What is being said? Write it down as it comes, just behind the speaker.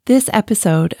This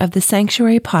episode of the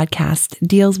Sanctuary Podcast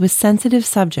deals with sensitive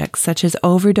subjects such as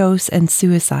overdose and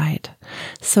suicide.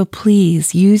 So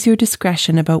please use your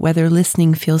discretion about whether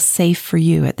listening feels safe for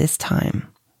you at this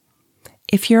time.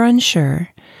 If you're unsure,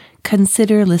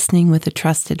 consider listening with a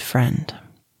trusted friend.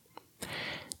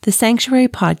 The Sanctuary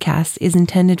Podcast is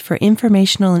intended for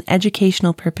informational and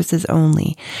educational purposes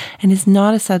only and is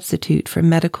not a substitute for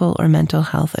medical or mental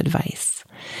health advice.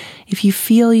 If you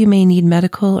feel you may need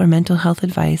medical or mental health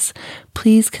advice,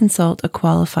 please consult a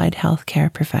qualified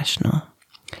healthcare professional.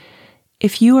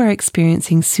 If you are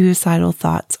experiencing suicidal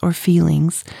thoughts or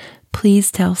feelings,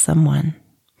 please tell someone.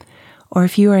 Or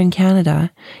if you are in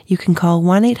Canada, you can call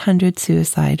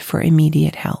 1-800-SUICIDE for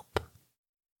immediate help.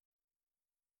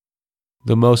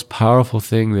 The most powerful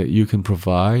thing that you can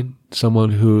provide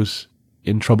someone who's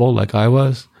in trouble like I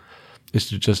was is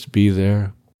to just be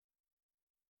there.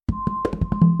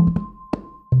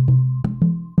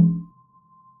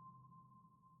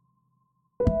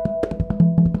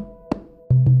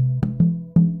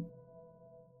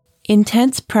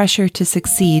 Intense pressure to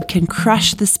succeed can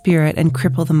crush the spirit and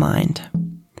cripple the mind.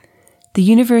 The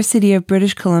University of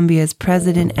British Columbia's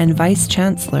president and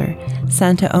vice-chancellor,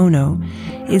 Santa Ono,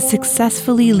 is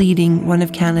successfully leading one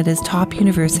of Canada's top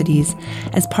universities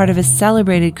as part of a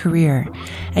celebrated career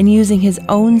and using his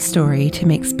own story to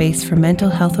make space for mental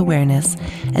health awareness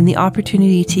and the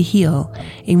opportunity to heal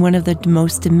in one of the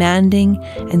most demanding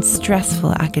and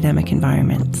stressful academic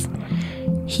environments.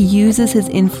 He uses his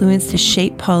influence to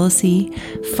shape policy,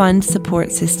 fund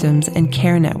support systems, and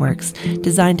care networks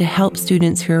designed to help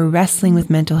students who are wrestling with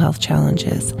mental health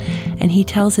challenges. And he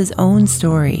tells his own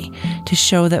story to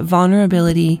show that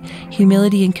vulnerability,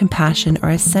 humility, and compassion are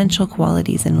essential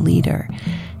qualities in a leader.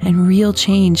 And real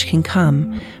change can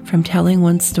come from telling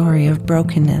one's story of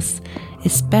brokenness,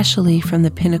 especially from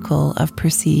the pinnacle of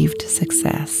perceived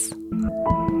success.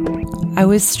 I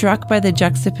was struck by the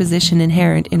juxtaposition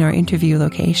inherent in our interview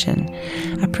location,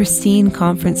 a pristine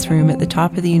conference room at the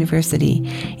top of the university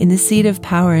in the seat of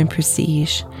power and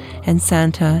prestige, and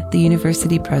Santa, the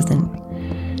university president,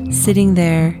 sitting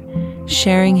there,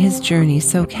 sharing his journey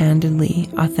so candidly,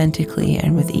 authentically,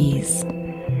 and with ease.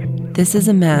 This is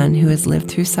a man who has lived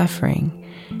through suffering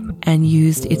and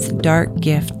used its dark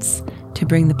gifts to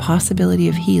bring the possibility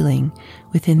of healing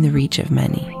within the reach of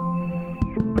many.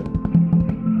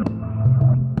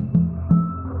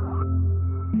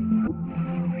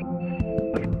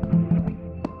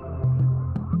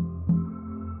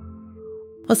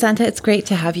 Well, Santa, it's great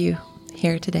to have you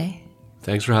here today.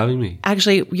 Thanks for having me.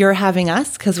 Actually, you're having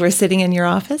us because we're sitting in your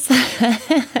office.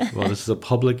 Well, this is a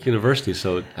public university,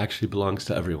 so it actually belongs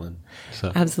to everyone.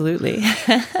 So. Absolutely.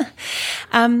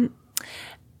 I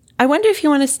wonder if you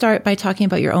want to start by talking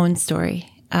about your own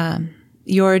story,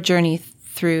 your journey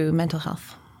through mental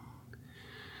health.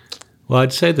 Well,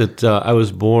 I'd say that I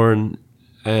was born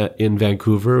in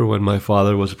Vancouver when my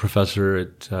father was a professor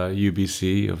at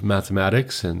UBC of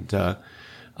mathematics, and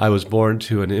I was born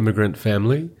to an immigrant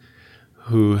family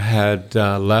who had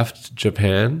left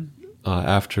Japan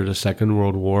after the Second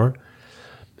World War.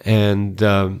 And,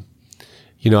 I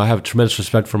have tremendous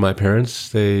respect for my parents.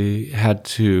 They had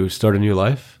to start a new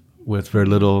life with very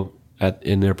little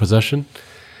in their possession.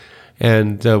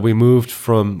 And we moved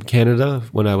from Canada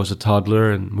when I was a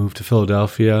toddler and moved to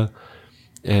Philadelphia.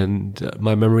 And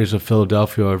my memories of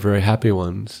Philadelphia are very happy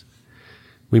ones.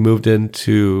 We moved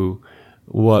into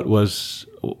what was,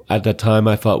 at that time,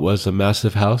 I thought was a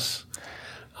massive house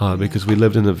because we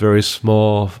lived in a very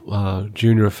small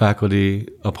junior faculty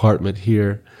apartment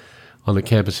here on the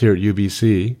campus here at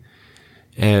UBC.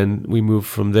 And we moved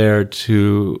from there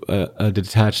to a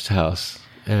detached house.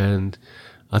 And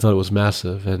I thought it was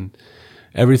massive. And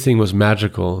everything was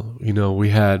magical. We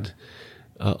had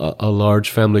a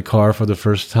large family car for the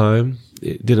first time.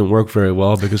 It didn't work very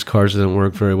well because cars didn't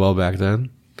work very well back then.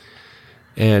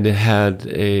 And it had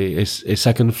a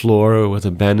second floor with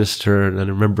a banister, and I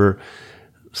remember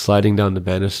sliding down the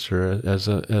banister as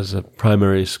a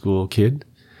primary school kid.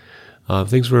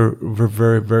 Things were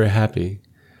very, very happy.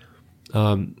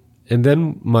 And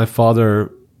then my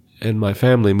father and my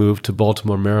family moved to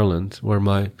Baltimore, Maryland, where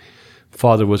my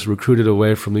father was recruited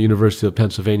away from the University of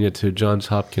Pennsylvania to Johns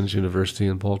Hopkins University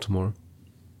in Baltimore.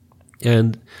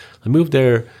 And I moved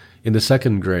there in the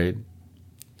second grade.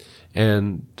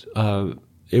 And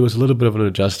it was a little bit of an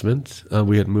adjustment.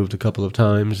 We had moved a couple of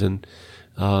times, and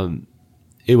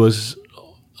it was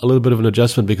a little bit of an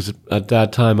adjustment because at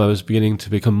that time I was beginning to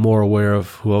become more aware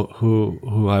of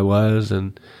who I was,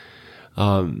 and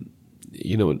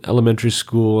in elementary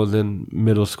school and then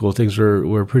middle school things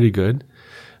were pretty good.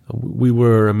 we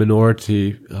were a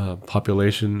minority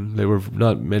population. There were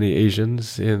not many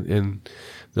Asians in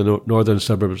the northern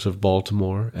suburbs of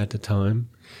Baltimore at the time.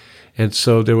 And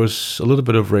so there was a little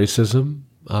bit of racism,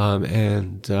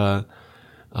 and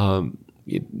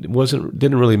it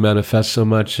didn't really manifest so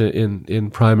much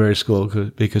in primary school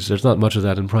because there's not much of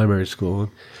that in primary school.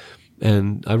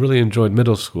 And I really enjoyed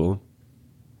middle school.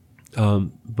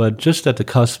 But just at the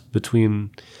cusp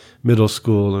between middle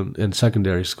school and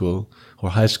secondary school, or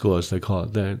high school as they call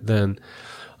it then,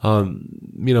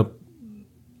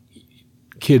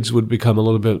 kids would become a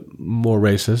little bit more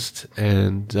racist,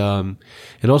 and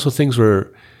also things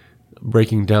were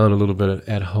breaking down a little bit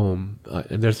at home.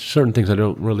 And there's certain things I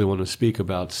don't really want to speak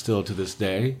about still to this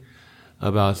day,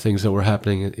 about things that were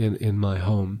happening in my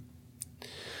home.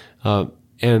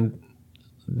 And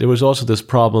there was also this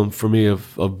problem for me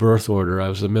of birth order. I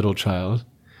was a middle child,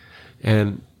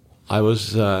 and I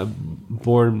was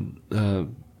born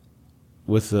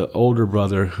with an older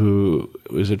brother who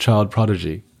was a child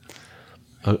prodigy,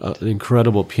 an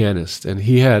incredible pianist. And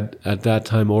he had, at that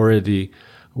time, already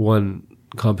won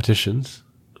competitions,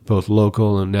 both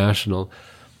local and national,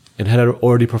 and had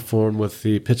already performed with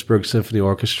the Pittsburgh Symphony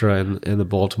Orchestra and the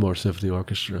Baltimore Symphony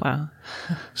Orchestra. Wow.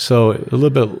 So a little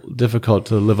bit difficult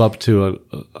to live up to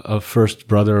a first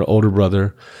brother, older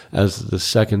brother, as the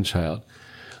second child.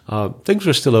 Things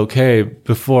were still okay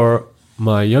before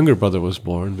my younger brother was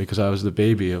born, because I was the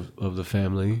baby of the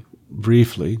family,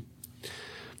 briefly.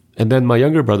 And then my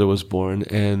younger brother was born,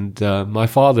 and my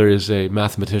father is a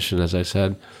mathematician, as I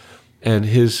said, and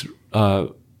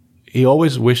he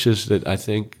always wishes that I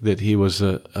think that he was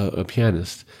a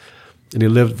pianist, and he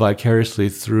lived vicariously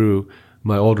through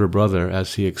my older brother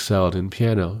as he excelled in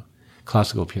piano,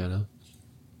 classical piano.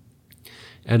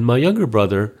 And my younger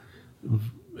brother,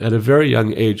 at a very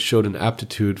young age, showed an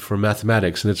aptitude for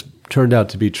mathematics, and it's turned out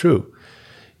to be true.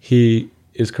 He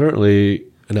is currently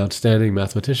an outstanding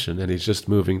mathematician, and he's just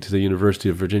moving to the University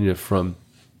of Virginia from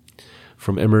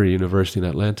Emory University in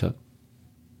Atlanta.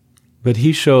 But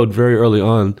he showed very early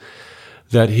on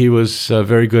that he was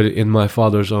very good in my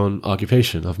father's own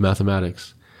occupation of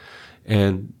mathematics.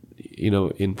 And,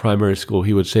 in primary school,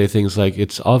 he would say things like,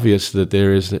 it's obvious that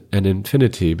there is an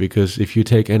infinity, because if you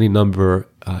take any number,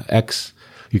 x,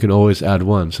 you can always add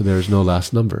 1, so there is no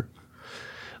last number.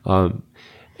 And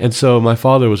so my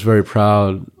father was very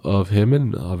proud of him,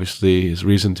 and obviously his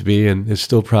reason to be, and is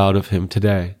still proud of him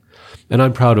today. And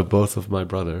I'm proud of both of my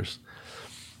brothers.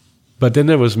 But then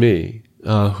there was me,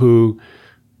 who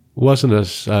wasn't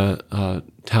as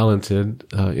talented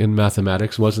in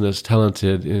mathematics, wasn't as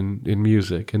talented in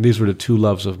music. And these were the two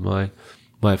loves of my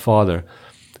father.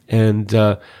 And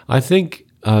I think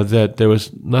that there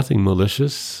was nothing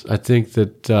malicious. I think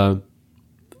that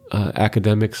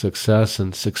academic success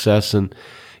and success in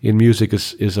music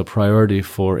is a priority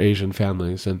for Asian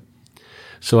families. And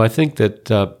so I think that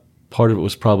part of it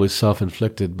was probably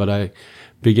self-inflicted, but I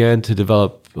began to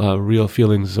develop real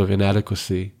feelings of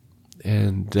inadequacy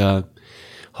and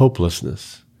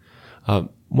hopelessness.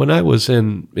 When I was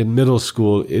in middle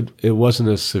school, it wasn't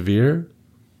as severe,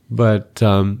 but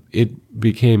it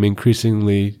became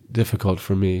increasingly difficult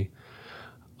for me.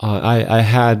 I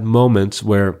had moments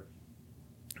where,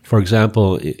 for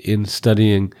example, in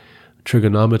studying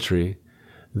trigonometry,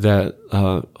 that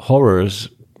horrors,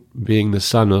 being the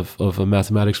son of a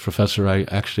mathematics professor, I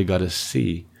actually got a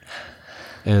C.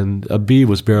 And a B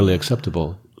was barely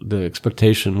acceptable. The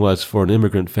expectation was for an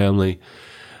immigrant family,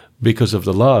 because of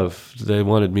the love, they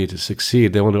wanted me to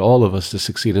succeed. They wanted all of us to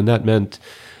succeed. And that meant,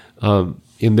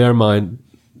 in their mind,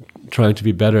 trying to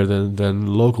be better than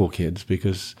local kids,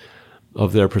 because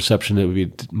of their perception it would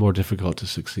be more difficult to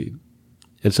succeed.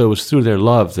 And so it was through their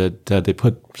love that they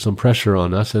put some pressure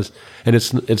on us. And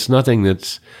it's nothing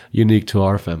that's unique to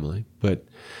our family. But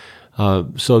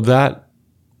so that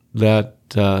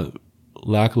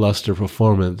lackluster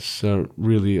performance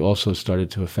really also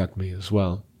started to affect me as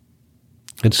well.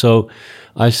 And so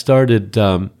I started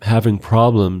having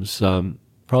problems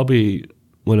probably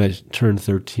when I turned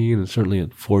 13, and certainly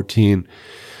at 14,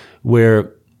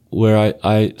 where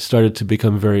I started to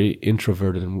become very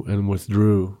introverted and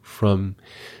withdrew from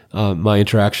my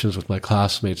interactions with my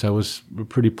classmates. I was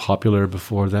pretty popular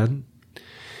before then,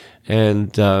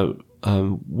 and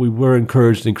we were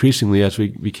encouraged increasingly as we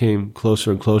became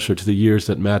closer and closer to the years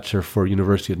that matter for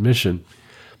university admission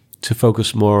to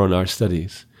focus more on our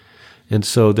studies. And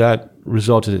so that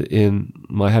resulted in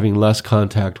my having less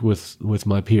contact with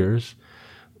my peers.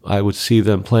 I would see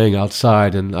them playing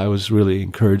outside, and I was really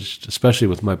encouraged, especially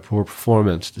with my poor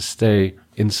performance, to stay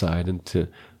inside and to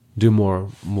do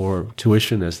more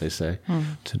tuition, as they say,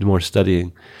 to do more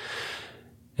studying.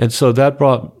 And so that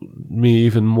brought me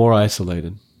even more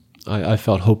isolated. I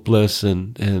felt hopeless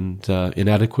and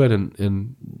inadequate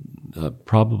and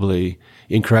probably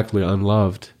incorrectly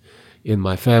unloved in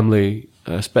my family.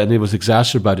 And it was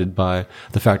exacerbated by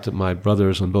the fact that my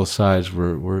brothers on both sides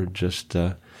were just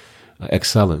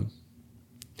excelling.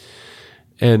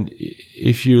 And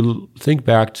if you think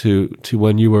back to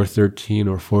when you were 13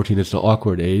 or 14, it's an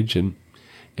awkward age, and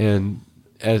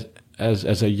as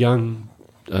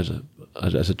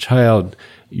a child,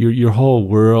 your whole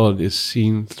world is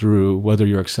seen through whether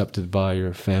you're accepted by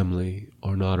your family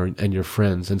or not, and your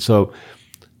friends. And so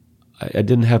I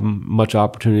didn't have much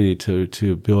opportunity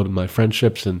to build my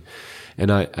friendships, and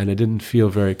I didn't feel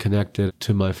very connected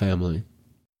to my family.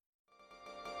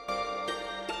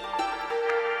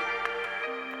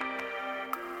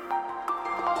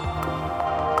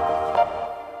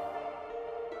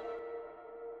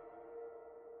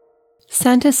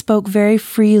 Santa spoke very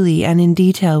freely and in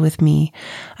detail with me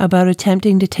about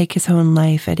attempting to take his own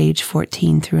life at age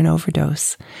 14 through an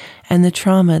overdose, and the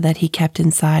trauma that he kept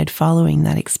inside following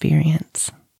that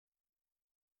experience.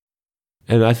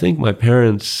 And I think my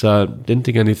parents didn't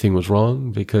think anything was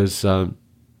wrong because,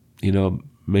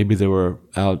 maybe they were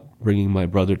out bringing my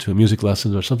brother to a music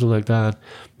lesson or something like that,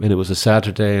 and it was a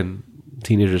Saturday, and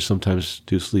teenagers sometimes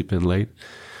do sleep in late.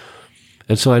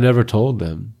 And so I never told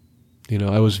them.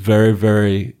 I was very,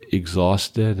 very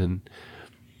exhausted, and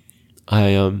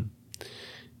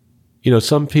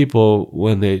some people,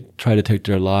 when they try to take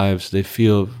their lives, they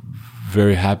feel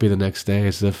very happy the next day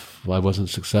as if I wasn't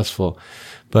successful.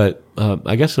 But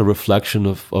I guess a reflection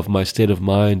of my state of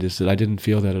mind is that I didn't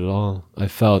feel that at all. I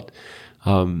felt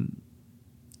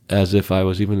as if I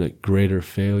was even a greater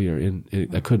failure.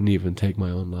 I couldn't even take my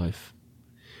own life.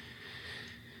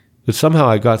 But somehow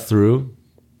I got through.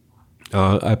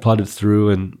 I plodded through,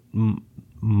 and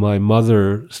my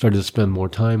mother started to spend more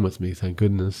time with me, thank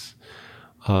goodness.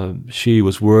 She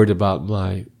was worried about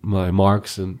my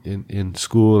marks in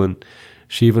school, and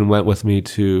she even went with me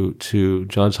to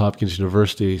Johns Hopkins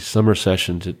University summer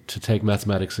session to take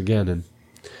mathematics again,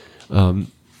 and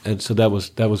so that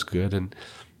was good. And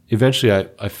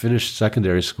eventually I finished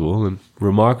secondary school, and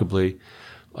remarkably,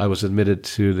 I was admitted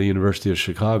to the University of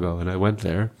Chicago, and I went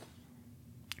there.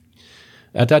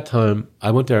 At that time, I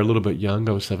went there a little bit young.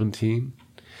 I was 17.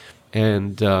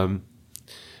 And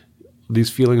these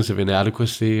feelings of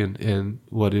inadequacy and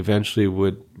what eventually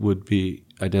would be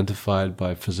identified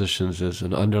by physicians as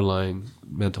an underlying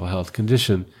mental health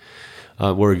condition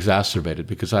were exacerbated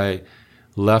because I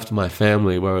left my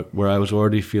family where I was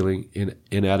already feeling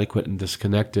inadequate and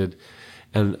disconnected,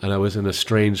 and I was in a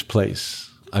strange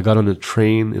place. I got on a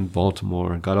train in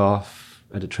Baltimore and got off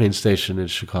at a train station in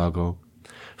Chicago.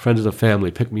 Friends of the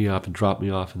family picked me up and dropped me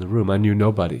off in the room. I knew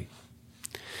nobody.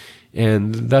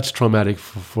 And that's traumatic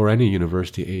for any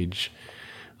university age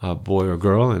boy or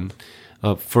girl. And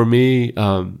for me,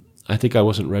 I think I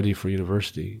wasn't ready for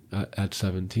university at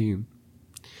 17.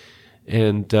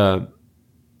 And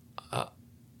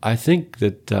I think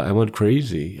that I went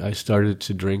crazy. I started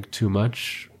to drink too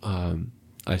much.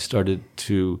 I started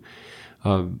to,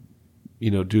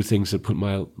 do things that put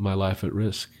my life at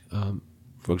risk.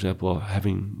 For example,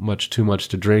 having too much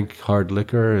to drink, hard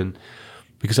liquor, and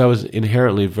because I was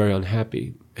inherently very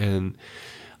unhappy. And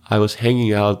I was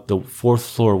hanging out the fourth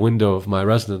floor window of my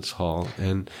residence hall,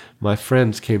 and my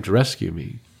friends came to rescue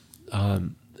me.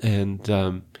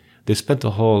 They spent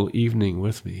the whole evening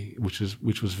with me, which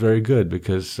was very good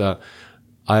because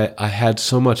I had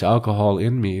so much alcohol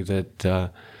in me that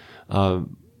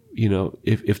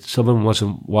if someone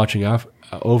wasn't watching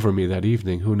over me that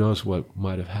evening, who knows what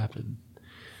might have happened.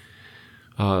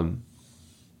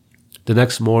 The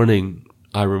next morning,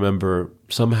 I remember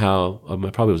somehow,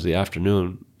 probably it was the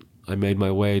afternoon, I made my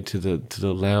way to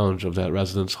the lounge of that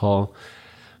residence hall,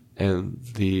 and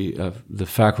the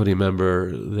faculty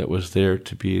member that was there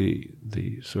to be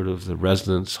the sort of the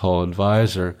residence hall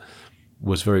advisor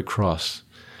was very cross,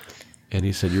 and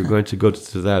he said, "You're going to go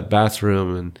to that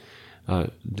bathroom, and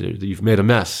you've made a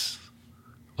mess,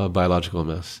 a biological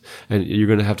mess, and you're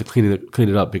going to have to clean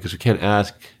it up because we can't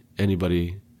ask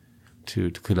anybody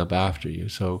to clean up after you."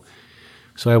 So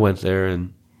I went there,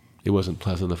 and it wasn't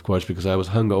pleasant, of course, because I was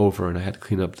hungover and I had to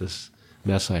clean up this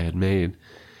mess I had made.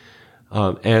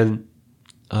 But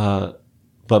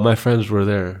my friends were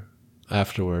there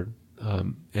afterward,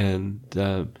 and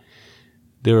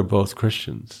they were both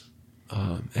Christians,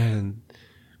 and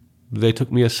they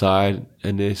took me aside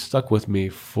and they stuck with me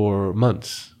for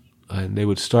months, and they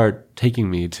would start taking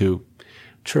me to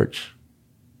church.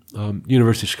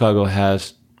 University of Chicago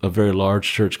has a very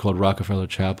large church called Rockefeller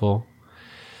Chapel,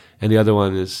 and the other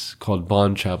one is called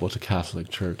Bond Chapel. It's a Catholic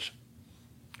church.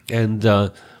 And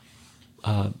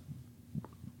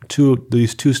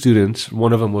these two students,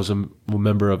 one of them was a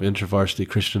member of InterVarsity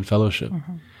Christian Fellowship.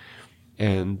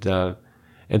 And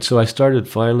so I started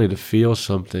finally to feel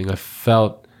something. I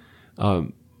felt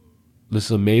this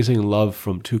amazing love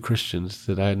from two Christians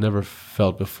that I had never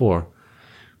felt before.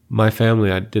 My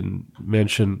family, I didn't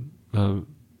mention,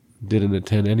 didn't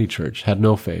attend any church, had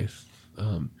no faith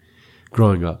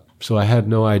growing up. So I had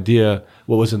no idea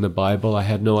what was in the Bible. I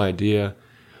had no idea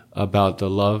about the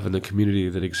love and the community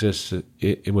that exists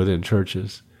within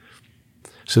churches.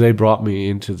 So they brought me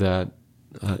into that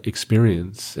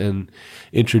experience and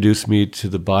introduced me to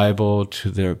the Bible, to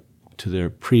their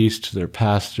priest, to their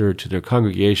pastor, to their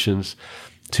congregations,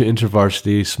 to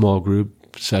InterVarsity small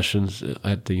group sessions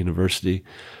at the university.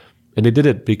 And they did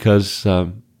it because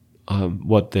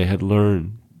what they had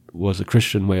learned was a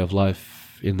Christian way of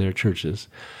life in their churches.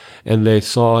 And they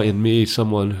saw in me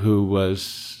someone who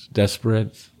was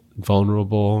desperate,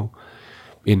 vulnerable,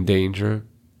 in danger.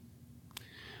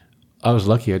 I was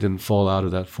lucky I didn't fall out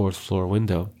of that fourth floor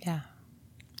window. Yeah.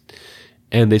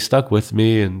 And they stuck with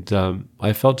me, and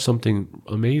I felt something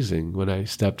amazing when I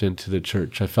stepped into the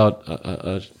church. I felt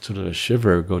a sort of a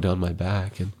shiver go down my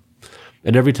back.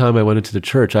 And every time I went into the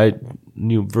church, I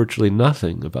knew virtually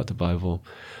nothing about the Bible,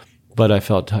 but I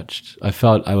felt touched. I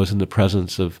felt I was in the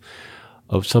presence of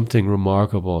something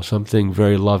remarkable, something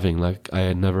very loving like I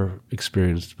had never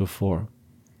experienced before.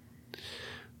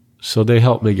 So they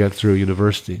helped me get through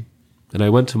university. And I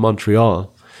went to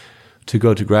Montreal to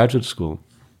go to graduate school.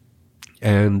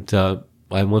 And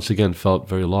I once again felt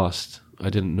very lost. I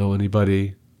didn't know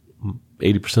anybody.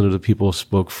 80% of the people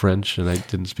spoke French, and I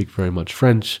didn't speak very much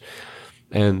French.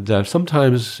 And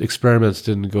sometimes experiments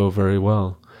didn't go very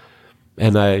well.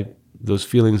 And those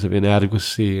feelings of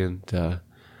inadequacy and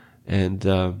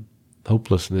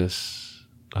hopelessness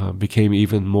became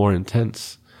even more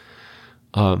intense.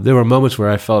 There were moments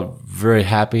where I felt very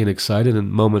happy and excited,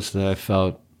 and moments that I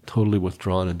felt totally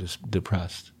withdrawn and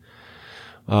depressed.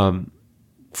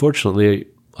 Fortunately,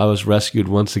 I was rescued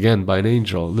once again by an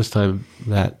angel. This time,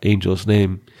 that angel's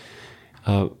name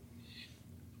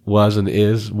was and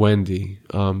is Wendy.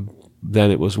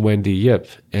 Then it was Wendy Yip,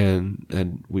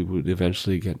 and we would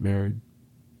eventually get married.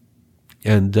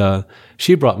 And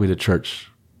she brought me to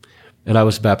church, and I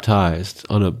was baptized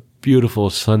on a beautiful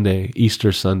Sunday,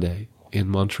 Easter Sunday, in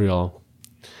Montreal.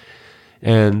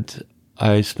 And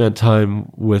I spent time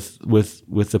with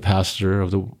the pastor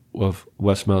of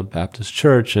Westmount Baptist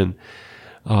Church, and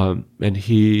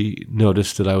he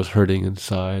noticed that I was hurting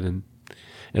inside, and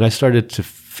I started to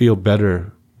feel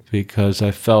better because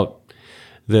I felt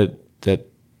that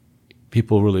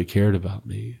people really cared about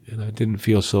me, and I didn't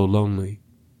feel so lonely.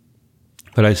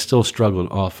 But I still struggled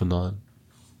off and on.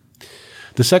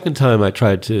 The second time I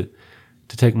tried to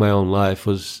take my own life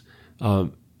was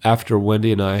after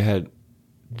Wendy and I had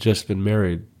just been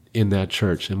married in that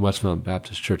church, in Westmount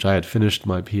Baptist Church. I had finished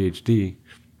my PhD,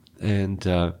 and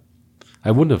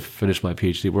I wouldn't have finished my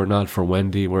PhD were it not for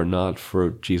Wendy, were it not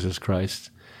for Jesus Christ.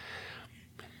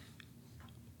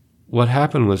 What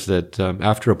happened was that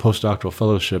after a postdoctoral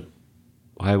fellowship,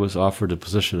 I was offered a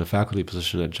faculty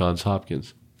position at Johns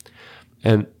Hopkins.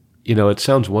 And, it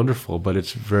sounds wonderful, but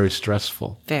it's very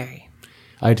stressful. Very.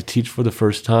 I had to teach for the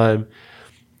first time.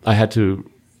 I had to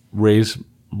raise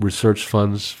research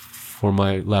funds for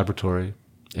my laboratory,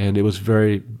 and it was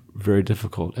very, very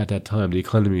difficult at that time. The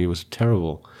economy was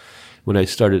terrible when I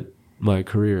started my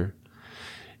career.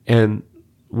 And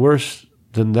worse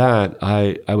than that,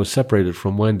 I was separated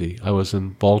from Wendy. I was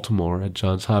in Baltimore at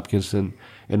Johns Hopkins, and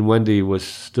Wendy was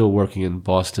still working in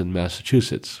Boston,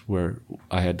 Massachusetts, where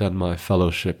I had done my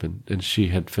fellowship, and she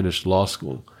had finished law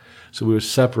school. So we were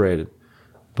separated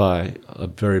by a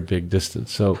very big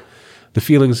distance. So the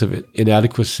feelings of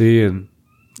inadequacy and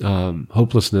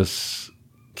hopelessness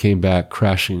came back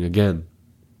crashing again.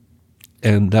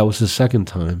 And that was the second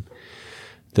time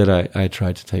that I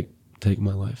tried to take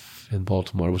my life in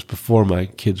Baltimore. It was before my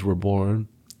kids were born.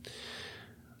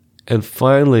 And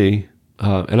finally,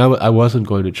 and I wasn't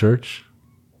going to church.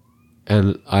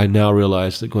 And I now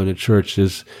realize that going to church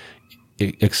is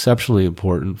exceptionally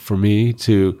important for me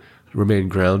to remain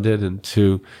grounded and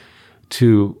to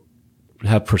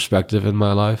have perspective in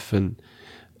my life.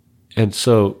 And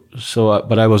so,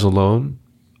 but I was alone,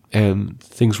 and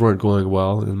things weren't going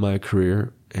well in my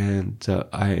career, and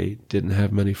I didn't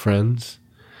have many friends,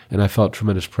 and I felt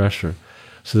tremendous pressure.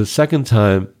 So the second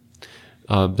time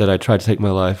that I tried to take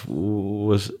my life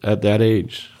was at that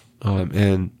age.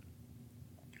 And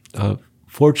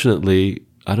fortunately,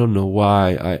 I don't know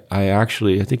why,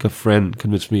 I think a friend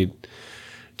convinced me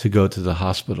to go to the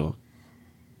hospital.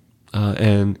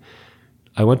 And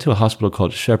I went to a hospital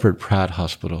called Shepherd Pratt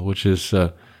Hospital, which is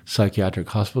a psychiatric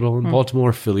hospital in Baltimore,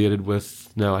 affiliated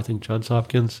with now, I think, Johns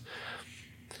Hopkins.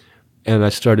 And I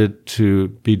started to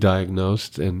be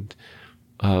diagnosed, and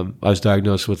I was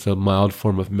diagnosed with a mild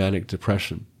form of manic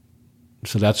depression.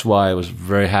 So that's why I was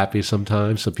very happy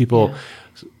sometimes. So people,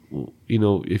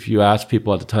 if you ask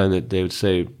people at the time, that they would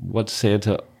say, what's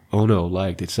Santa Ono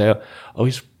like? They'd say, oh,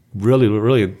 he's really,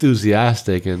 really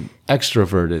enthusiastic and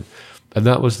extroverted. And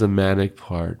that was the manic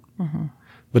part. Mm-hmm.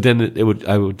 But then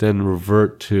I would then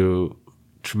revert to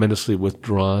tremendously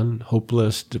withdrawn,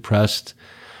 hopeless, depressed,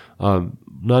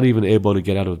 not even able to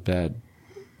get out of bed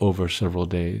over several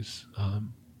days,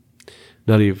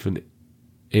 not even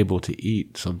able to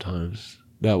eat sometimes.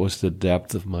 That was the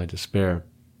depth of my despair.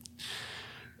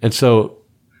 And so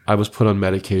I was put on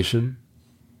medication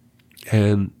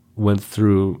and went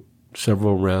through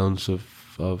several rounds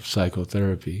of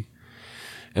psychotherapy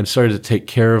and started to take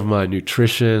care of my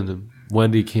nutrition. And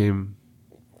Wendy came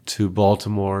to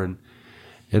Baltimore,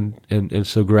 and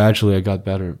so gradually I got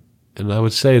better. And I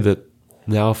would say that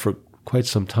now for quite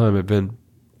some time I've been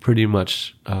pretty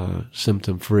much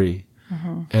symptom-free,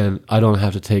 and I don't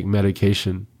have to take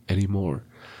medication anymore.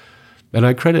 And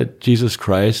I credit Jesus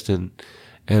Christ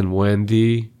and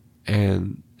Wendy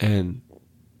and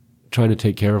trying to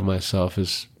take care of myself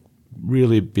as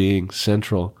really being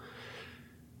central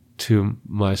to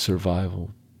my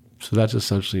survival. So that's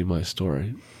essentially my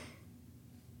story.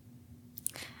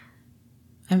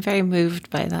 I'm very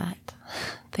moved by that.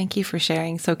 Thank you for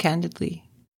sharing so candidly.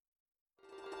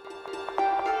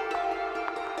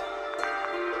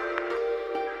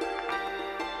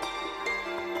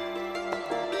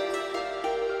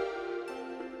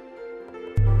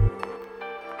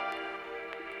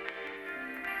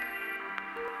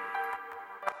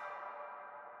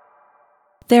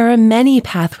 There are many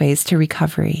pathways to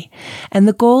recovery, and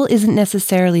the goal isn't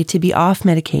necessarily to be off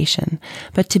medication,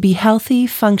 but to be healthy,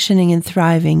 functioning, and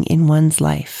thriving in one's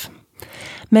life.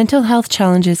 Mental health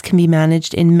challenges can be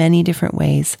managed in many different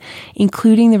ways,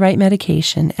 including the right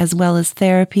medication, as well as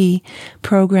therapy,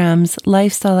 programs,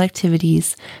 lifestyle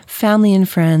activities, family and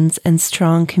friends, and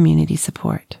strong community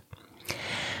support.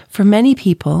 For many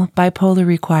people, bipolar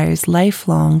requires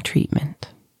lifelong treatment.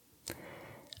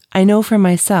 I know for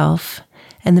myself,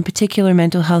 and the particular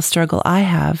mental health struggle I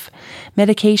have,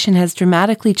 medication has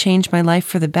dramatically changed my life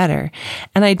for the better,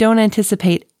 and I don't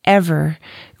anticipate ever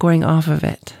going off of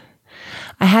it.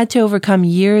 I had to overcome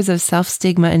years of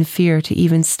self-stigma and fear to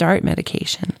even start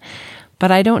medication, but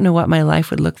I don't know what my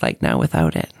life would look like now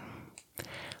without it.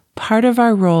 Part of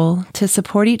our role to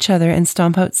support each other and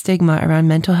stomp out stigma around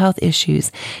mental health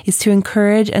issues is to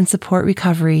encourage and support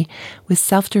recovery with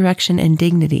self-direction and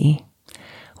dignity.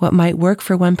 What might work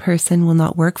for one person will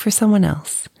not work for someone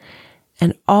else.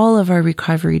 And all of our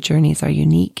recovery journeys are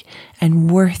unique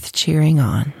and worth cheering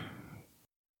on.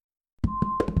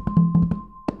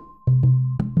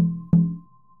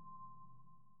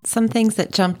 Some things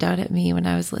that jumped out at me when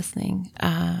I was listening.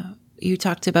 You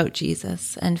talked about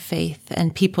Jesus and faith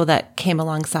and people that came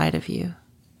alongside of you.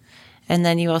 And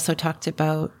then you also talked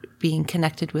about being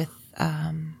connected with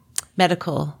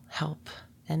medical help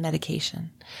and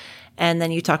medication. And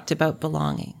then you talked about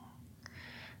belonging.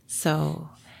 So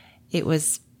it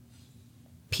was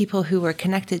people who were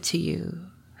connected to you,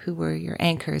 who were your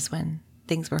anchors when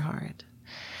things were hard.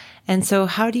 And so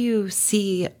how do you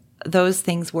see those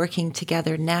things working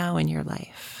together now in your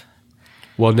life?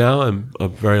 Well, now I'm a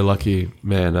very lucky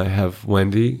man. I have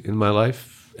Wendy in my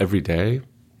life every day.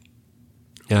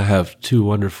 I have 2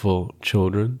 wonderful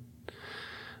children.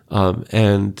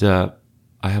 And I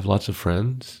have lots of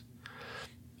friends.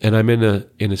 And I'm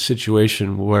in a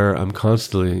situation where I'm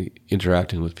constantly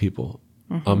interacting with people,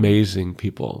 amazing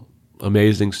people,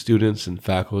 amazing students and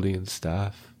faculty and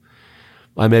staff.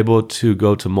 I'm able to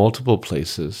go to multiple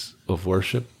places of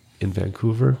worship in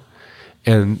Vancouver,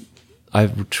 and I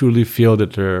truly feel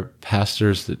that there are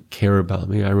pastors that care about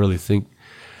me. I really think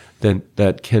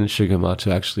that Ken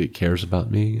Shigematsu actually cares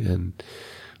about me,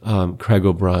 and Craig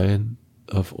O'Brien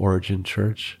of Origin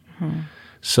Church. Mm-hmm.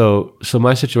 So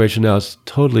my situation now is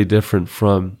totally different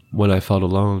from when I felt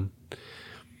alone.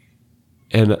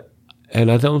 And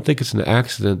I don't think it's an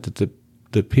accident that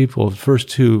the people, the first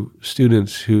 2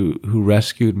 students who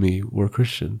rescued me were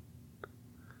Christian.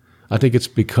 I think it's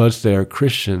because they are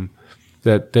Christian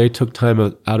that they took time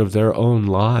out of their own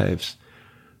lives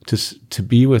to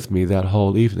be with me that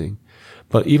whole evening.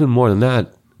 But even more than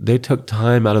that, they took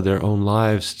time out of their own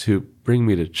lives to bring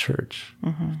me to church.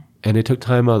 Mm-hmm. And they took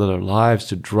time out of their lives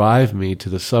to drive me to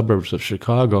the suburbs of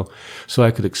Chicago so I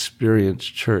could experience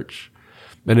church.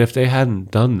 And if they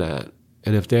hadn't done that,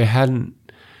 and if they hadn't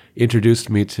introduced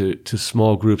me to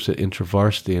small groups at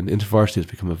InterVarsity, and InterVarsity has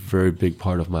become a very big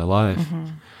part of my life.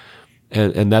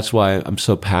 And that's why I'm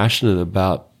so passionate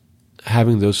about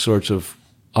having those sorts of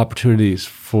opportunities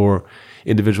for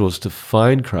individuals to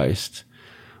find Christ,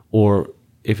 or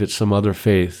if it's some other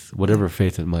faith, whatever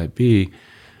faith it might be.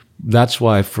 That's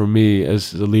why for me,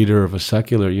 as the leader of a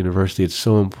secular university, it's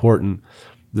so important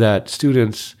that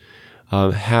students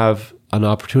have an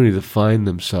opportunity to find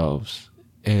themselves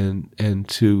and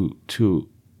to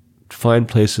find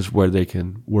places where they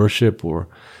can worship or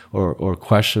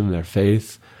question their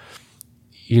faith.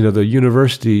 You know, the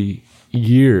university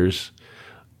years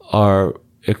are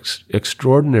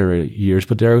extraordinary years,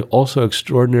 but they're also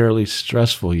extraordinarily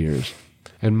stressful years.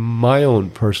 And my own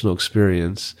personal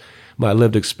experience, my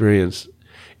lived experience,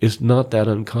 is not that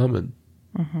uncommon.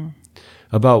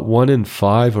 About 1 in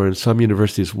 5, or in some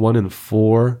universities, 1 in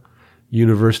 4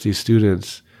 university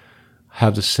students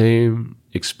have the same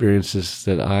experiences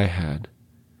that I had.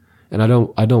 And I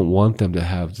don't want them to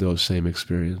have those same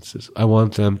experiences. I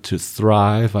want them to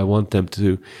thrive. I want them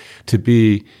to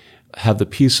have the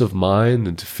peace of mind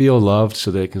and to feel loved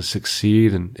so they can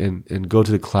succeed and go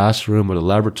to the classroom or the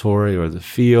laboratory or the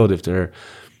field. If they're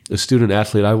a student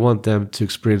athlete, I want them to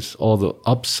experience all the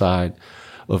upside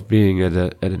of being at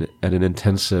an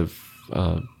intensive,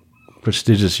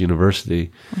 prestigious university.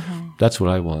 That's what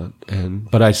I want.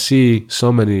 But I see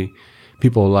so many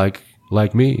people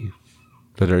like me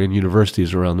that are in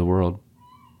universities around the world.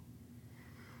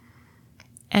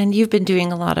 And you've been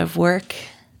doing a lot of work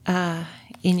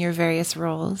in your various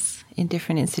roles in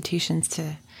different institutions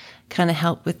to kind of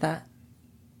help with that.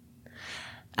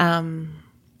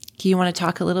 Do you want to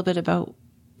talk a little bit about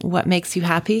what makes you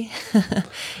happy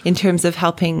in terms of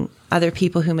helping other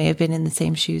people who may have been in the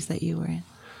same shoes that you were in?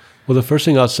 Well, the first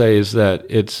thing I'll say is that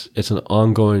it's an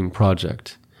ongoing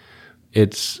project.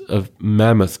 It's a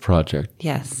mammoth project.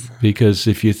 Yes. Because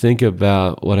if you think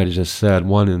about what I just said,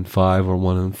 1 in 5 or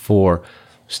 1 in 4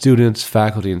 students,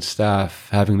 faculty, and staff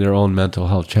having their own mental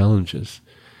health challenges.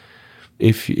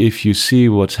 If you see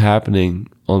what's happening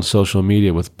on social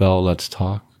media with Bell Let's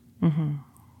Talk,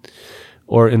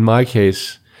 or in my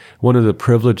case, one of the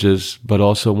privileges, but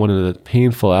also one of the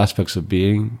painful aspects of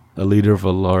being a leader of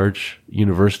a large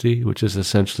university, which is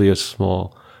essentially a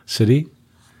small city,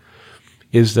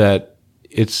 is that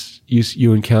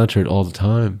you encounter it all the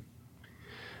time.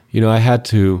 You know, I had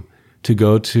to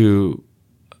go to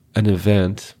an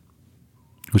event,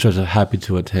 which I was happy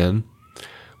to attend,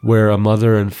 where a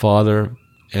mother and father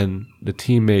and the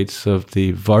teammates of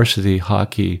the varsity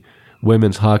hockey,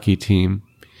 women's hockey team,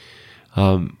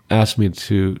 asked me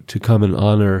to come and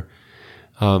honor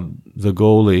the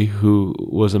goalie, who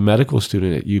was a medical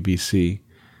student at UBC,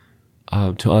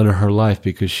 to honor her life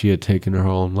because she had taken her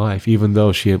own life, even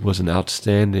though she was an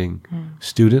outstanding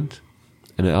student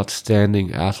and an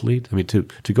outstanding athlete. I mean,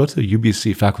 to go to the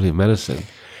UBC Faculty of Medicine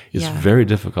is very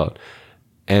difficult,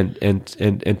 and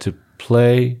to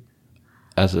play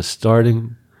as a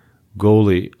starting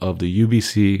goalie of the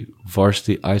UBC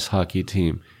varsity ice hockey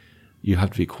team, you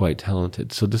have to be quite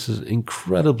talented. So this is an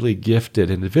incredibly gifted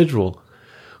individual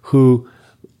who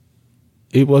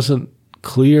it wasn't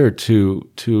clear to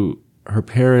her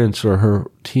parents or her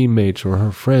teammates or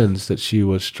her friends that she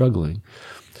was struggling.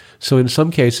 So in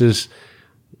some cases,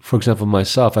 for example,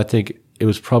 myself, I think it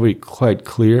was probably quite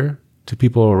clear to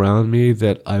people around me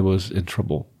that I was in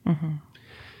trouble.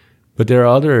 But there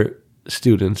are other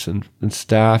students and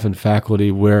staff and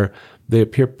faculty where they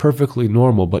appear perfectly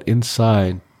normal, but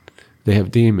inside they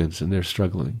have demons and they're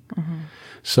struggling.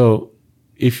 So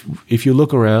if you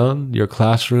look around your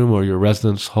classroom or your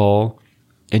residence hall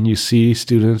and you see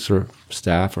students or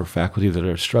staff or faculty that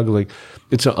are struggling,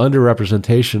 it's an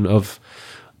underrepresentation of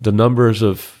the numbers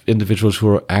of individuals who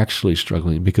are actually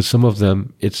struggling, because some of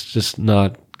them, it's just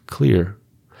not clear.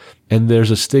 And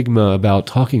there's a stigma about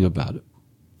talking about it.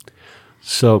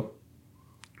 So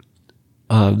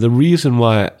the reason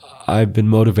why I've been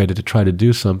motivated to try to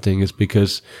do something is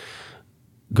because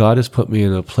God has put me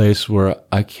in a place where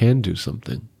I can do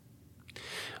something.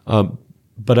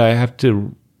 But I have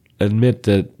to admit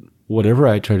that whatever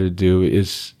I try to do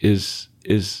is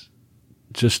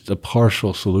just a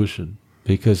partial solution,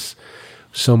 because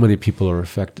so many people are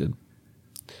affected.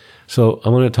 So I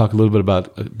want to talk a little bit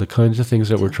about the kinds of things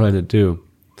that we're trying to do.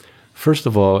 First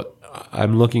of all,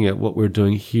 I'm looking at what we're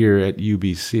doing here at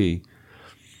UBC.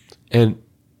 And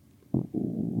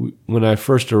when I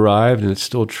first arrived, and it's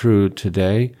still true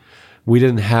today, we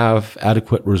didn't have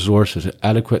adequate resources,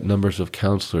 adequate numbers of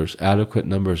counselors, adequate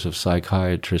numbers of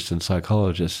psychiatrists and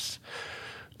psychologists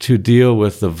to deal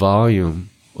with the volume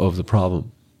of the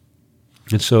problem.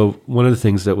 And so one of the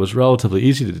things that was relatively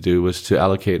easy to do was to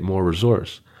allocate more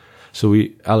resource. So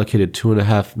we allocated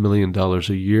 $2.5 million a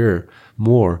year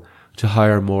more to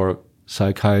hire more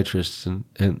psychiatrists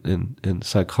and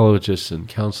psychologists and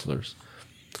counselors.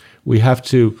 We have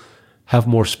to have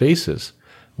more spaces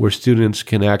where students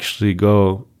can actually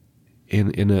go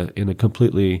in a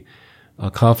completely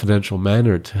confidential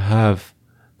manner to have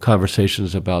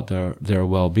conversations about their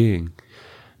well-being.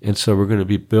 And so we're going to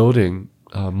be building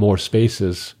more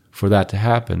spaces for that to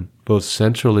happen, both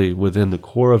centrally within the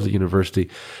core of the university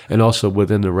and also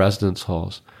within the residence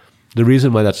halls. The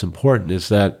reason why that's important is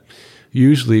that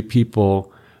usually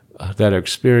people that are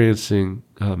experiencing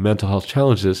mental health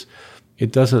challenges,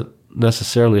 it doesn't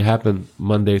necessarily happen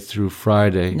Monday through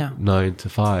Friday, 9 to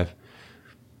 5.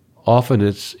 Often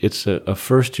it's a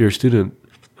first-year student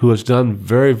who has done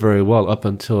very, very well up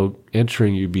until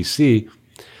entering UBC,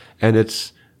 and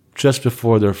it's just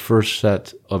before their first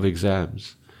set of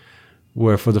exams,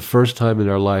 where for the first time in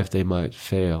their life they might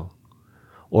fail,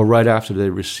 or right after they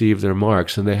receive their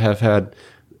marks, and they have had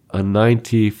a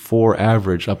 94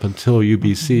 average up until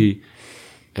UBC,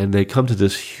 and they come to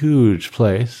this huge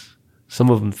place. Some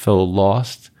of them feel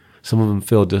lost, some of them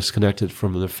feel disconnected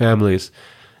from their families,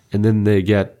 and then they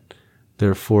get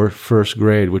their first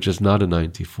grade, which is not a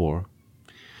 94.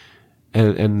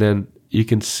 And then you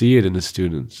can see it in the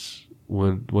students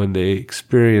when they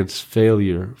experience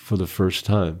failure for the first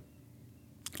time.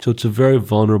 So it's a very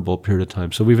vulnerable period of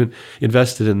time. So we've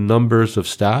invested in numbers of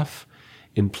staff,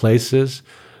 in places.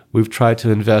 We've tried to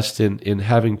invest in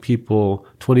having people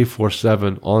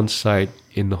 24/7 on site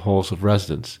in the halls of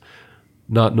residence,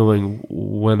 not knowing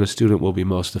when a student will be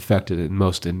most affected and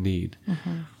most in need.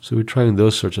 Mm-hmm. So we're trying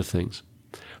those sorts of things.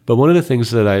 But one of the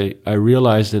things that I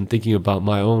realized in thinking about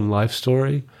my own life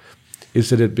story is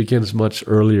that it begins much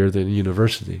earlier than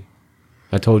university.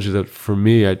 I told you that for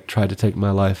me, I tried to take my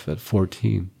life at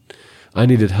 14. I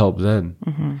needed help then.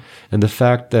 Mm-hmm. And the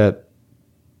fact that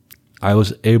I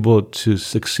was able to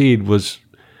succeed was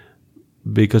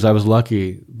because I was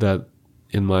lucky that,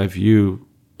 in my view,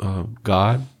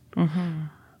 God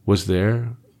was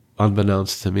there,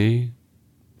 unbeknownst to me,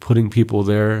 putting people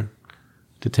there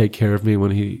to take care of me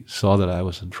when he saw that I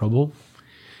was in trouble.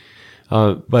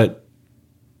 But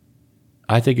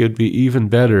I think it would be even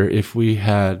better if we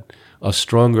had a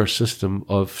stronger system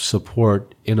of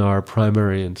support in our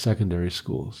primary and secondary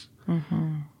schools.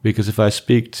 Mm-hmm. Because if I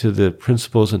speak to the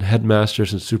principals and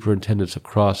headmasters and superintendents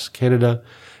across Canada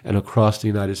and across the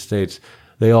United States,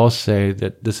 they all say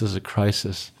that this is a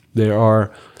crisis. There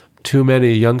are too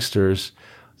many youngsters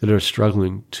that are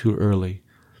struggling too early.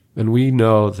 And we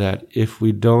know that if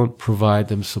we don't provide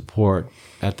them support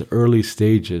at the early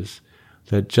stages,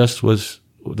 that just was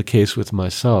the case with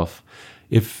myself.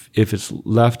 If it's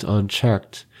left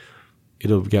unchecked,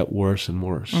 it'll get worse and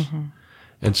worse. Mm-hmm.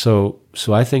 And so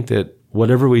I think that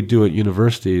whatever we do at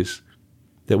universities,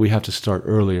 that we have to start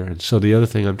earlier. And so the other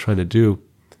thing I'm trying to do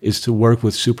is to work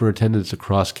with superintendents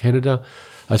across Canada.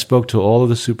 I spoke to all of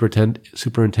the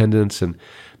superintendents and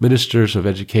ministers of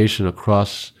education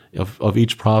across of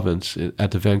each province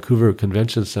at the Vancouver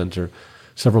Convention Center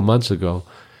several months ago,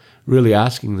 really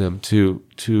asking them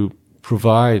to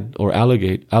provide or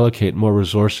allocate more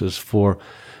resources for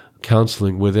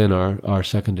counseling within our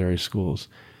secondary schools.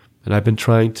 And I've been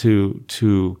trying to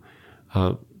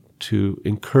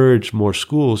encourage more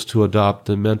schools to adopt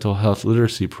the mental health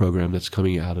literacy program that's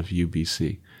coming out of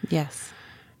UBC. Yes.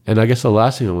 And I guess the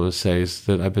last thing I want to say is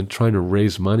that I've been trying to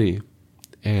raise money,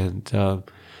 and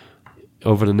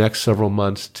over the next several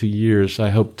months to years, I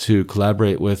hope to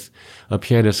collaborate with a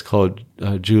pianist called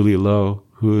Julie Lowe,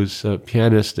 who's a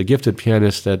gifted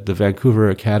pianist at the Vancouver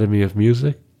Academy of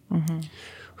Music,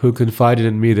 who confided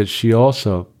in me that she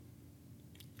also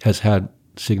has had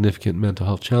significant mental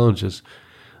health challenges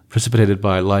precipitated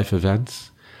by life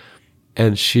events.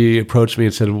 And she approached me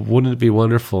and said, wouldn't it be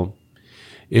wonderful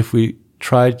if we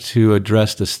tried to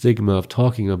address the stigma of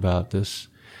talking about this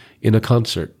in a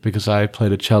concert? Because I play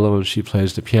the cello and she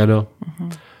plays the piano. Mm-hmm.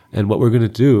 And what we're going to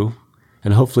do,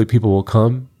 and hopefully people will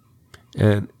come,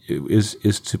 and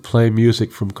is to play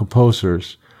music from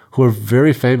composers who are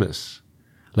very famous,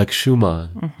 like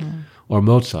Schumann or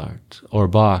Mozart or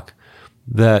Bach,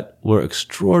 that were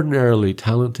extraordinarily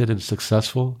talented and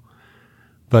successful,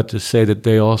 but to say that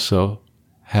they also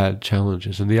had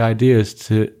challenges. And the idea is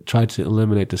to try to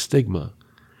eliminate the stigma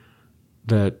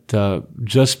that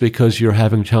just because you're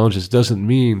having challenges doesn't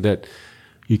mean that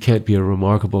you can't be a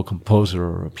remarkable composer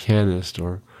or a pianist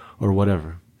or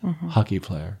whatever, hockey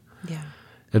player. Yeah.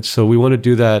 And so we want to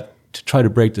do that to try to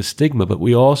break the stigma, but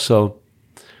we also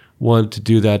wanted to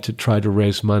do that to try to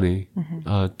raise money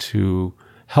to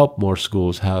help more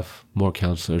schools have more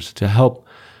counselors, to help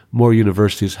more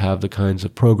universities have the kinds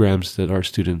of programs that our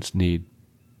students need.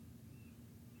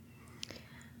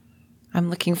 I'm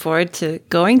looking forward to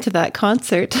going to that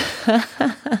concert.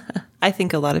 I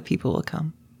think a lot of people will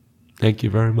come. Thank you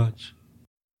very much.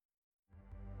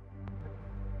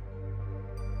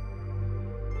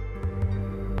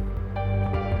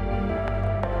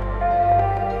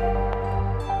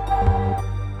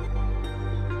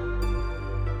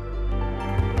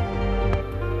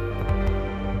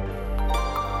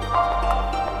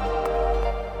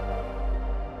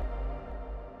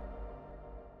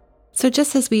 So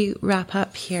just as we wrap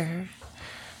up here,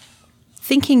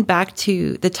 thinking back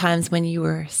to the times when you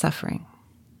were suffering,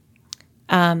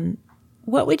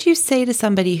 what would you say to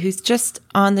somebody who's just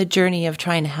on the journey of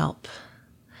trying to help?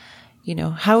 You know,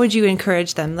 how would you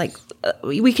encourage them? Like,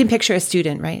 we can picture a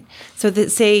student, right? So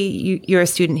that, say you're a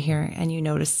student here and you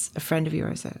notice a friend of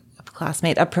yours, a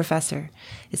classmate, a professor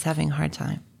is having a hard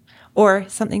time, or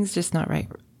something's just not right.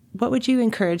 What would you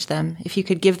encourage them if you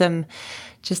could give them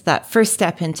just that first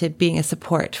step into being a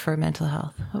support for mental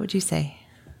health? What would you say?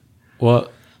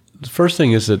 Well, the first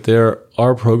thing is that there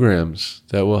are programs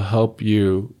that will help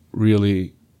you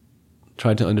really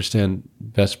try to understand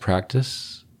best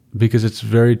practice, because it's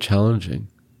very challenging.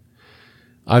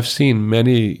 I've seen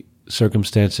many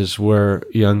circumstances where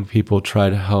young people try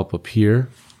to help a peer.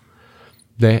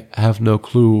 They have no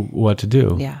clue what to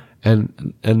do. Yeah.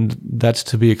 And that's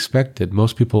to be expected.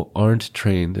 Most people aren't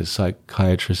trained as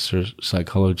psychiatrists or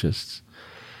psychologists.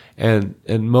 And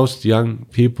most young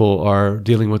people are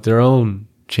dealing with their own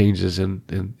changes in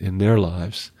their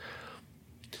lives.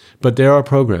 But there are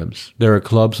programs. There are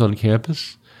clubs on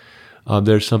campus.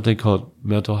 There's something called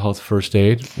mental health first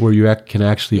aid, where you can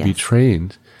actually be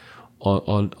trained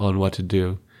on what to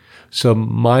do. So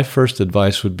my first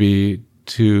advice would be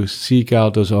to seek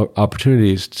out those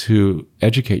opportunities to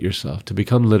educate yourself, to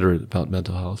become literate about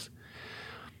mental health.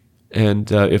 And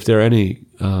if there are any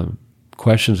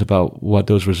questions about what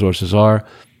those resources are,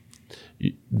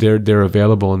 they're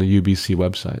available on the UBC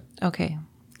website. Okay,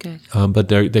 good. But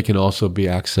they can also be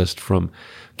accessed from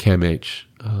CAMH,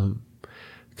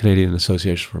 Canadian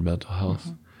Association for Mental Health.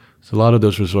 Mm-hmm. So a lot of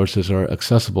those resources are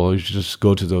accessible. You should just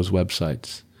go to those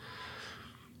websites.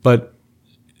 But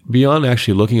beyond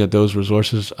actually looking at those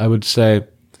resources, I would say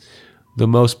the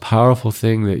most powerful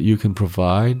thing that you can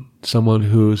provide someone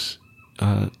who's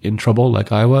in trouble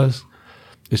like I was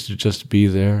is to just be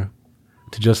there,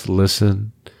 to just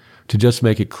listen, to just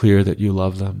make it clear that you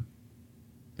love them.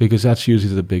 Because that's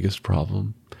usually the biggest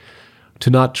problem.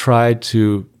 To not try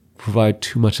to provide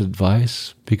too much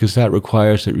advice, because that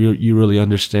requires that you really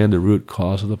understand the root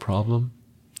cause of the problem.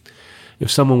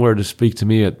 If someone were to speak to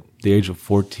me at the age of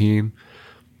 14,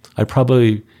 I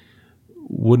probably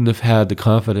wouldn't have had the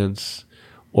confidence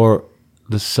or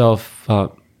the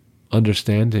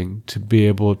self-understanding to be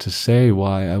able to say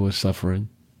why I was suffering.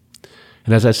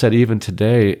 And as I said, even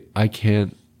today, I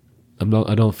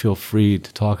don't feel free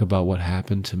to talk about what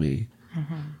happened to me,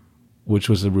 which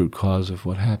was the root cause of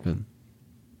what happened.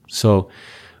 So,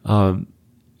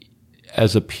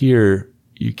 as a peer,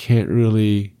 you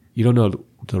don't know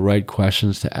the right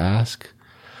questions to ask,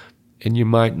 and you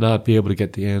might not be able to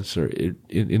get the answer.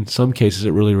 In some cases,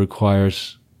 it really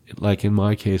requires, like in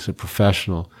my case, a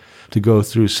professional to go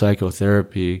through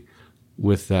psychotherapy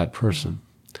with that person.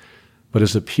 But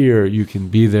as a peer, you can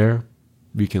be there,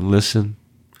 you can listen.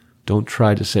 Don't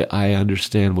try to say, I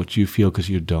understand what you feel, because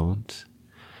you don't.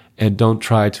 And don't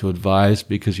try to advise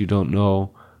because you don't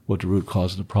know what the root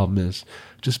cause of the problem is.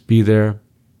 Just be there,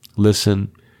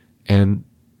 listen, and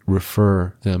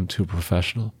refer them to a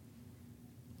professional.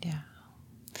 Yeah.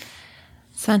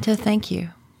 Santa, thank you.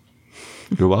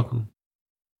 You're welcome.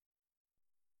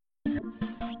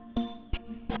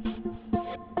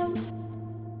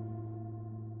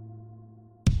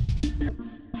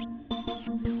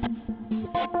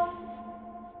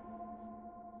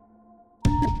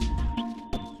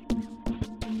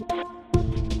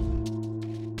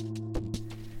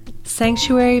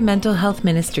 Sanctuary Mental Health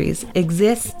Ministries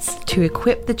exists to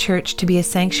equip the church to be a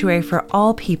sanctuary for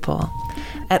all people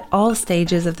at all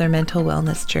stages of their mental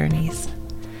wellness journeys.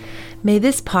 May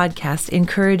this podcast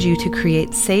encourage you to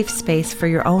create safe space for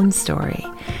your own story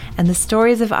and the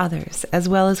stories of others, as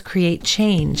well as create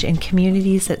change in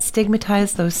communities that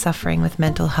stigmatize those suffering with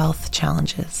mental health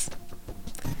challenges.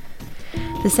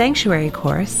 The Sanctuary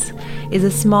course is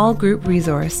a small group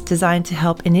resource designed to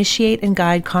help initiate and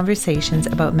guide conversations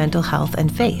about mental health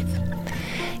and faith.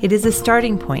 It is a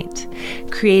starting point,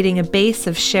 creating a base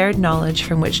of shared knowledge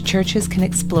from which churches can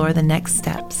explore the next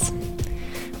steps.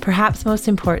 Perhaps most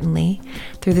importantly,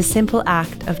 through the simple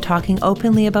act of talking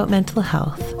openly about mental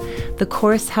health, the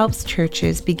course helps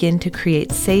churches begin to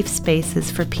create safe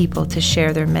spaces for people to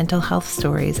share their mental health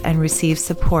stories and receive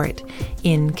support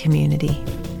in community.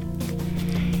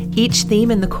 Each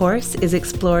theme in the course is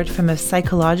explored from a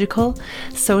psychological,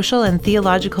 social, and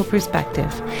theological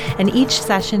perspective, and each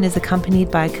session is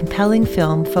accompanied by a compelling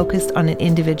film focused on an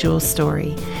individual's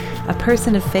story, a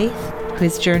person of faith who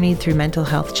has journeyed through mental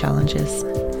health challenges.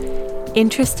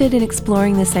 Interested in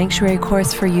exploring the Sanctuary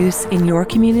course for use in your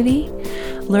community?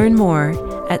 Learn more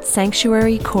at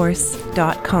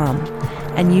sanctuarycourse.com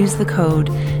and use the code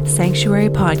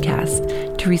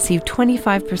SanctuaryPodcast to receive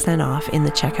 25% off in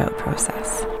the checkout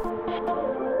process.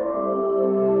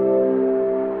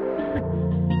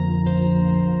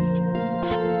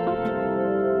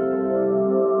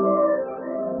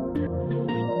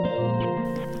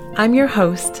 I'm your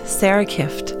host, Sarah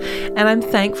Kift, and I'm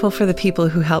thankful for the people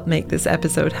who helped make this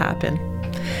episode happen.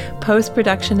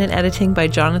 Post-production and editing by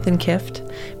Jonathan Kift,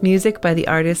 music by the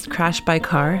artist Crash by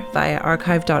Car via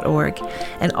archive.org,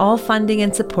 and all funding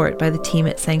and support by the team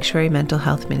at Sanctuary Mental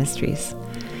Health Ministries.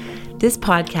 This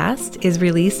podcast is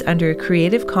released under a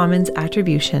Creative Commons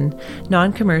Attribution,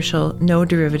 Non-Commercial, No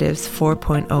Derivatives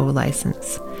 4.0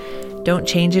 license. Don't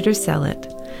change it or sell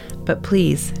it, but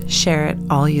please share it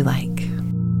all you like.